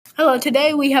Hello,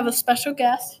 today we have a special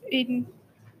guest, Aiden.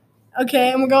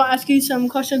 Okay, and we're going to ask you some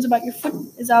questions about your foot.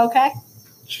 Is that okay?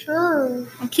 Sure.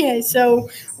 Okay, so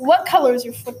what color is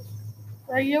your foot?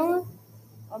 Regular?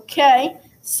 Okay,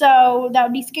 so that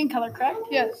would be skin color, correct?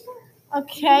 Yes.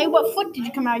 Okay, what foot did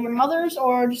you come out? Your mother's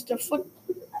or just a foot?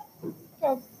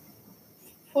 Foot,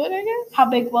 I guess? How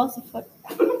big was the foot?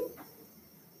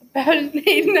 About an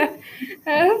 8.5.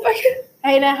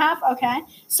 8.5? Okay.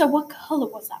 So what color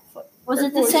was that foot? Was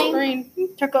it the same? Green.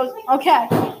 Turquoise. Okay.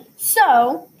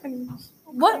 So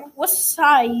what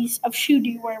size of shoe do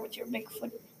you wear with your big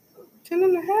foot?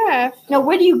 10.5. Now,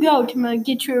 where do you go to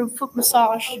get your foot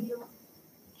massage? I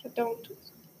don't.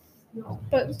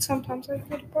 But sometimes I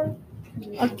go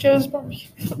to Joe's barbecue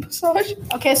foot massage.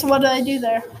 Okay, so what do they do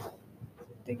there?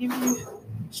 They give you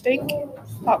steak,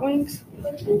 hot wings,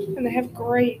 and they have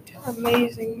great,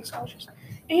 amazing massages.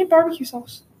 And barbecue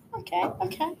sauce. Okay.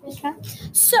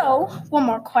 So, one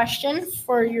more question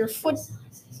for your foot.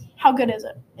 How good is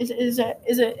it? Is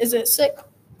it sick?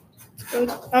 It's good.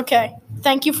 Okay.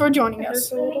 Thank you for joining us.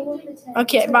 It hurts a little.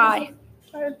 Okay, bye.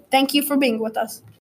 Tired. Thank you for being with us.